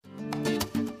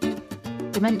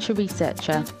dementia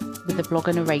researcher with a blog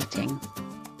and a rating.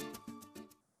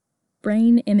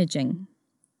 Brain imaging,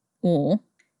 or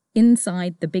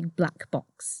inside the big black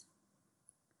box.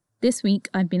 This week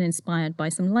I've been inspired by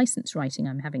some license writing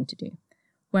I'm having to do,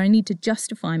 where I need to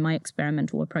justify my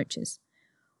experimental approaches.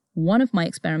 One of my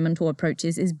experimental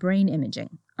approaches is brain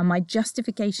imaging, and my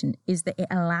justification is that it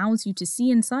allows you to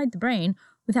see inside the brain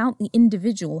without the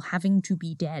individual having to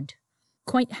be dead.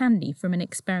 Quite handy from an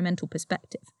experimental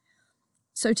perspective.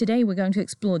 So today we're going to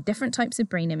explore different types of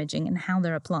brain imaging and how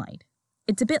they're applied.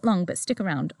 It's a bit long, but stick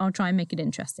around, I'll try and make it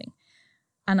interesting.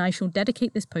 And I shall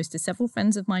dedicate this post to several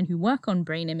friends of mine who work on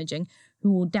brain imaging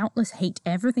who will doubtless hate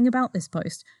everything about this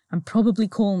post and probably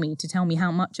call me to tell me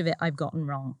how much of it I've gotten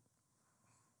wrong.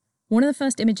 One of the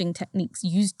first imaging techniques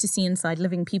used to see inside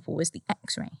living people was the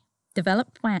X-ray.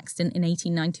 Developed by accident in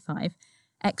 1895,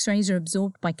 X-rays are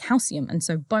absorbed by calcium, and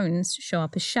so bones show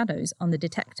up as shadows on the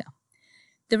detector.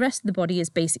 The rest of the body is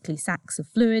basically sacs of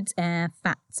fluids, air,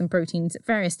 fats, and proteins at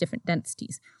various different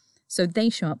densities, so they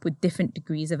show up with different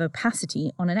degrees of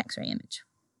opacity on an X-ray image.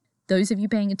 Those of you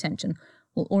paying attention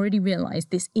will already realize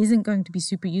this isn't going to be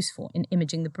super useful in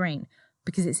imaging the brain,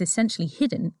 because it's essentially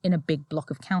hidden in a big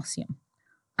block of calcium.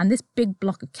 And this big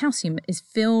block of calcium is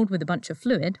filled with a bunch of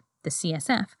fluid, the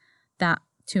CSF, that,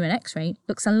 to an X-ray,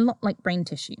 looks a lot like brain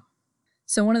tissue.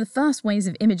 So one of the first ways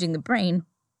of imaging the brain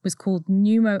was called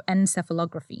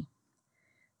pneumoencephalography.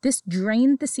 This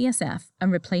drained the CSF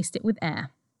and replaced it with air.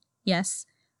 Yes,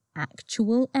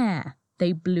 actual air.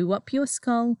 They blew up your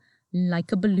skull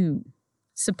like a balloon.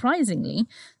 Surprisingly,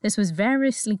 this was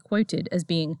variously quoted as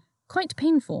being quite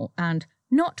painful and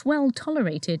not well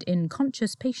tolerated in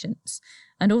conscious patients,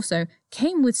 and also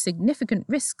came with significant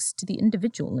risks to the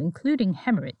individual, including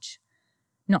hemorrhage.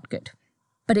 Not good.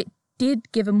 But it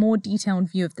did give a more detailed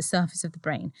view of the surface of the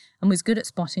brain and was good at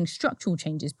spotting structural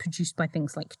changes produced by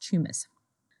things like tumours.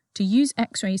 To use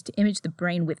X-rays to image the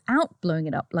brain without blowing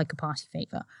it up like a party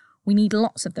favour, we need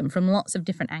lots of them from lots of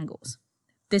different angles.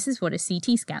 This is what a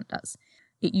CT scan does.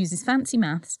 It uses fancy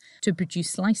maths to produce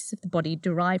slices of the body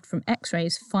derived from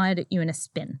X-rays fired at you in a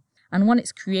spin, and won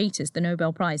its creators the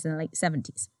Nobel Prize in the late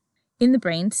 70s. In the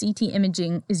brain, CT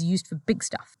imaging is used for big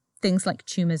stuff, things like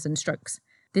tumours and strokes.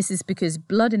 This is because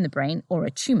blood in the brain, or a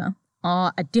tumour,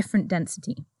 are a different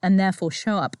density, and therefore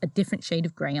show up a different shade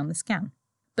of grey on the scan.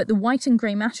 But the white and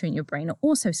grey matter in your brain are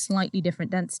also slightly different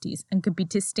densities and could be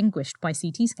distinguished by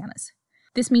CT scanners.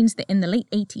 This means that in the late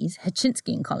 80s,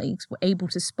 Hachinsky and colleagues were able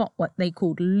to spot what they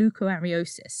called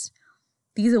leukoariosis.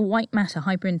 These are white matter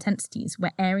hyperintensities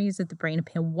where areas of the brain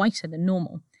appear whiter than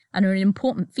normal and are an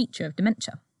important feature of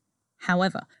dementia.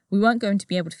 However, we weren't going to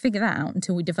be able to figure that out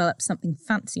until we developed something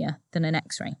fancier than an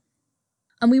X-ray.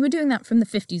 And we were doing that from the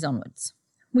 50s onwards.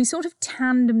 We sort of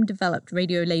tandem developed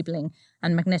radio labeling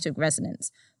and magnetic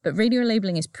resonance, but radio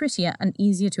labeling is prettier and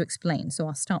easier to explain, so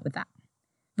I'll start with that.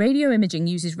 Radio imaging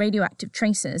uses radioactive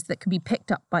tracers that can be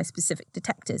picked up by specific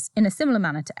detectors in a similar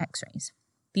manner to X-rays.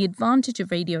 The advantage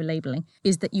of radio labeling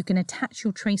is that you can attach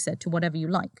your tracer to whatever you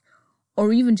like,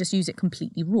 or even just use it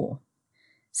completely raw.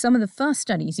 Some of the first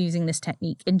studies using this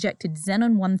technique injected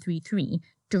xenon-133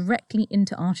 directly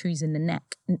into arteries in the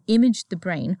neck and imaged the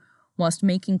brain whilst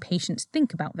making patients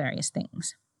think about various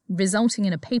things, resulting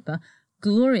in a paper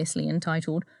gloriously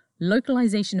entitled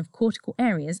Localization of Cortical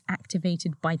Areas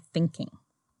Activated by Thinking.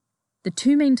 The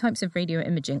two main types of radio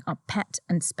imaging are PET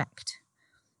and SPECT.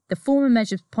 The former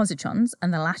measures positrons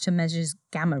and the latter measures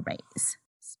gamma rays.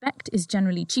 SPECT is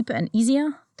generally cheaper and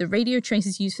easier. The radio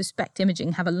tracers used for SPECT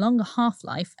imaging have a longer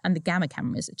half-life and the gamma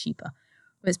cameras are cheaper,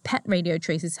 whereas PET radio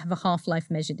tracers have a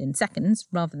half-life measured in seconds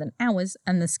rather than hours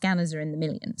and the scanners are in the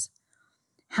millions.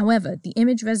 However, the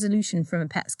image resolution from a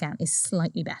PET scan is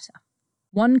slightly better.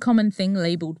 One common thing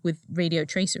labelled with radio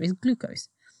tracer is glucose.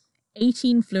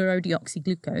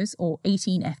 18-fluorodeoxyglucose, or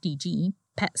 18-FDG,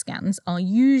 PET scans are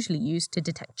usually used to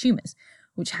detect tumours,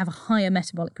 which have a higher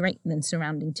metabolic rate than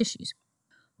surrounding tissues.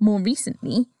 More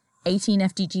recently,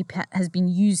 18-FDG PET has been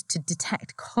used to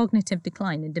detect cognitive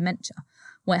decline in dementia,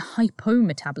 where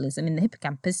hypometabolism in the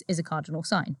hippocampus is a cardinal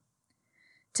sign.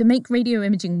 To make radio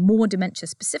imaging more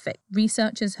dementia-specific,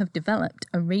 researchers have developed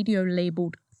a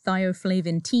radio-labelled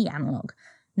thioflavin T analogue,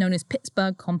 known as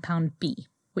Pittsburgh Compound B,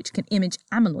 which can image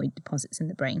amyloid deposits in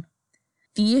the brain.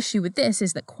 The issue with this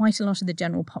is that quite a lot of the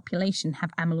general population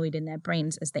have amyloid in their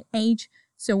brains as they age,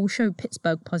 so will show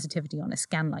Pittsburgh positivity on a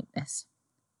scan like this.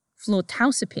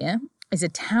 Fluortaucipir is a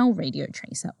tau radio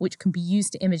tracer which can be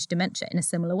used to image dementia in a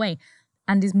similar way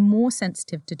and is more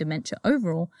sensitive to dementia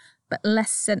overall, but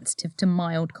less sensitive to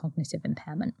mild cognitive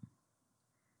impairment.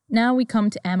 Now we come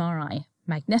to MRI,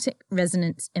 magnetic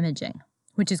resonance imaging,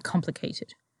 which is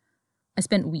complicated. I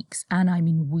spent weeks, and I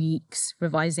mean weeks,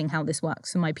 revising how this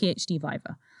works for my PhD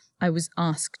viva. I was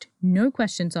asked no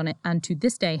questions on it, and to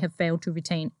this day have failed to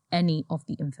retain any of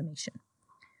the information.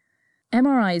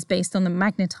 MRI is based on the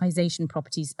magnetization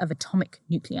properties of atomic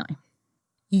nuclei.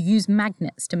 You use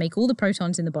magnets to make all the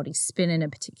protons in the body spin in a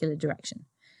particular direction.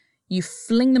 You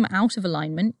fling them out of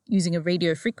alignment using a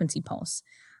radio frequency pulse,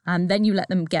 and then you let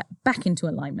them get back into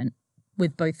alignment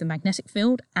with both the magnetic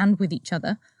field and with each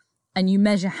other, and you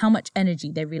measure how much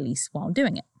energy they release while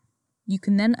doing it. You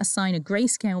can then assign a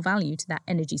grayscale value to that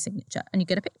energy signature, and you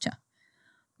get a picture.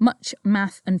 Much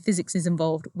math and physics is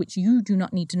involved, which you do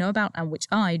not need to know about and which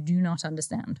I do not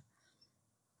understand.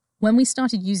 When we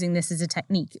started using this as a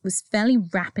technique, it was fairly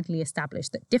rapidly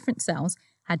established that different cells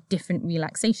had different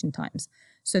relaxation times,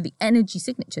 so the energy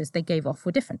signatures they gave off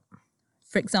were different.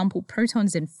 For example,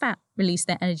 protons in fat release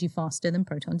their energy faster than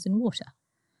protons in water.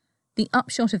 The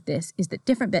upshot of this is that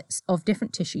different bits of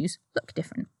different tissues look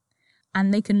different,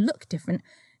 and they can look different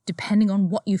depending on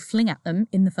what you fling at them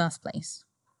in the first place.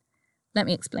 Let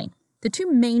me explain. The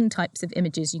two main types of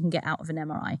images you can get out of an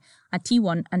MRI are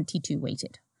T1 and T2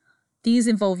 weighted. These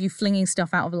involve you flinging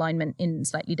stuff out of alignment in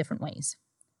slightly different ways.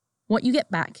 What you get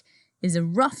back is a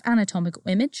rough anatomical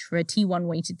image for a T1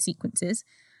 weighted sequences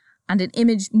and an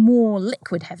image more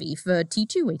liquid heavy for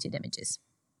T2 weighted images.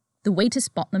 The way to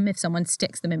spot them if someone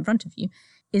sticks them in front of you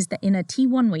is that in a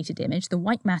T1 weighted image, the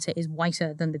white matter is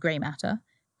whiter than the grey matter,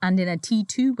 and in a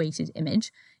T2 weighted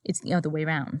image, it's the other way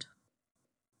around.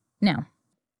 Now,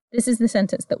 this is the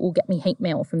sentence that will get me hate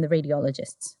mail from the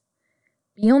radiologists.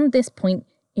 Beyond this point,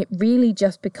 it really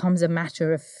just becomes a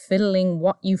matter of fiddling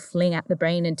what you fling at the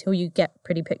brain until you get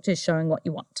pretty pictures showing what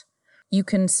you want. You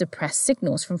can suppress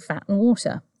signals from fat and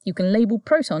water. You can label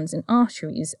protons in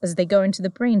arteries as they go into the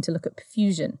brain to look at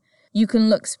perfusion. You can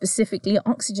look specifically at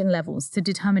oxygen levels to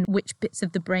determine which bits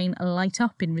of the brain light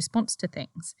up in response to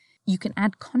things. You can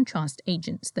add contrast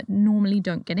agents that normally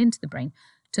don't get into the brain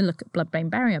to look at blood-brain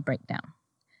barrier breakdown.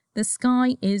 The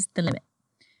sky is the limit.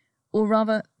 Or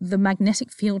rather, the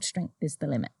magnetic field strength is the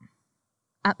limit.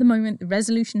 At the moment, the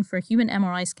resolution for a human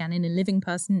MRI scan in a living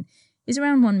person is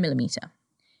around 1 millimeter.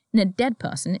 In a dead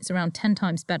person, it's around 10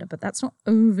 times better, but that's not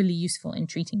overly useful in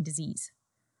treating disease.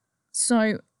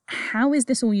 So, how is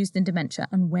this all used in dementia,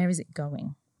 and where is it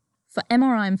going? For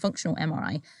MRI and functional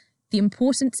MRI, the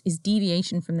importance is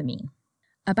deviation from the mean.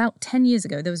 About 10 years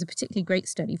ago, there was a particularly great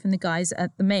study from the guys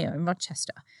at the Mayo in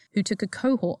Rochester who took a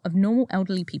cohort of normal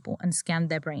elderly people and scanned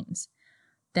their brains.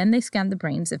 Then they scanned the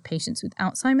brains of patients with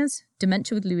Alzheimer's,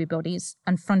 dementia with Lewy bodies,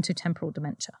 and frontotemporal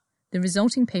dementia. The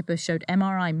resulting paper showed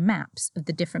MRI maps of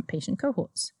the different patient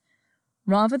cohorts.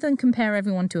 Rather than compare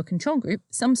everyone to a control group,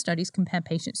 some studies compare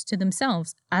patients to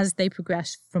themselves as they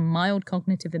progress from mild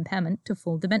cognitive impairment to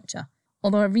full dementia,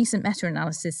 although a recent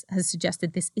meta-analysis has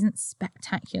suggested this isn't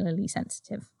spectacularly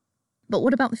sensitive. But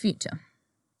what about the future?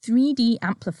 3D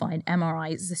amplified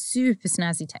MRI is a super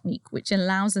snazzy technique which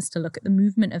allows us to look at the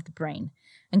movement of the brain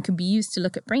and can be used to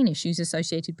look at brain issues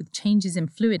associated with changes in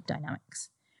fluid dynamics.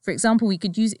 For example, we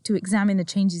could use it to examine the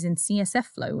changes in CSF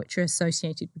flow which are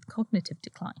associated with cognitive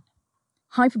decline.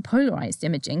 Hyperpolarized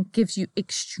imaging gives you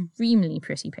extremely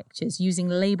pretty pictures using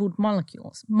labeled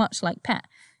molecules, much like PET,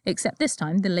 except this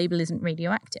time the label isn't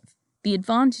radioactive. The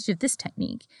advantage of this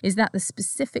technique is that the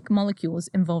specific molecules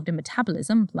involved in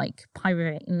metabolism, like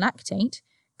pyruvate and lactate,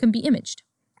 can be imaged.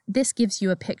 This gives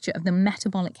you a picture of the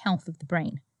metabolic health of the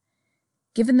brain.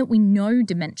 Given that we know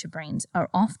dementia brains are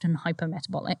often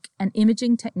hypermetabolic, an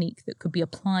imaging technique that could be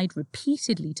applied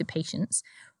repeatedly to patients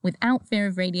without fear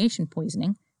of radiation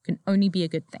poisoning can only be a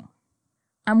good thing.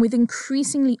 And with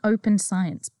increasingly open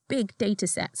science, big data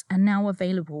sets are now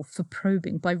available for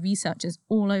probing by researchers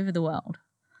all over the world.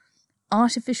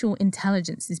 Artificial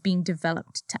intelligence is being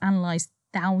developed to analyze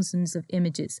thousands of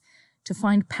images to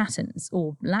find patterns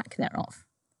or lack thereof.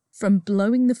 From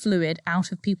blowing the fluid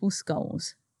out of people's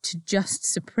skulls to just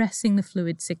suppressing the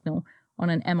fluid signal on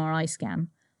an MRI scan,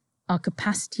 our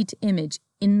capacity to image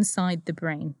inside the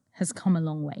brain has come a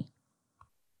long way.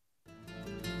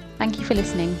 Thank you for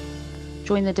listening.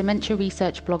 Join the Dementia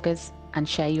Research bloggers and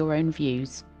share your own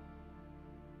views.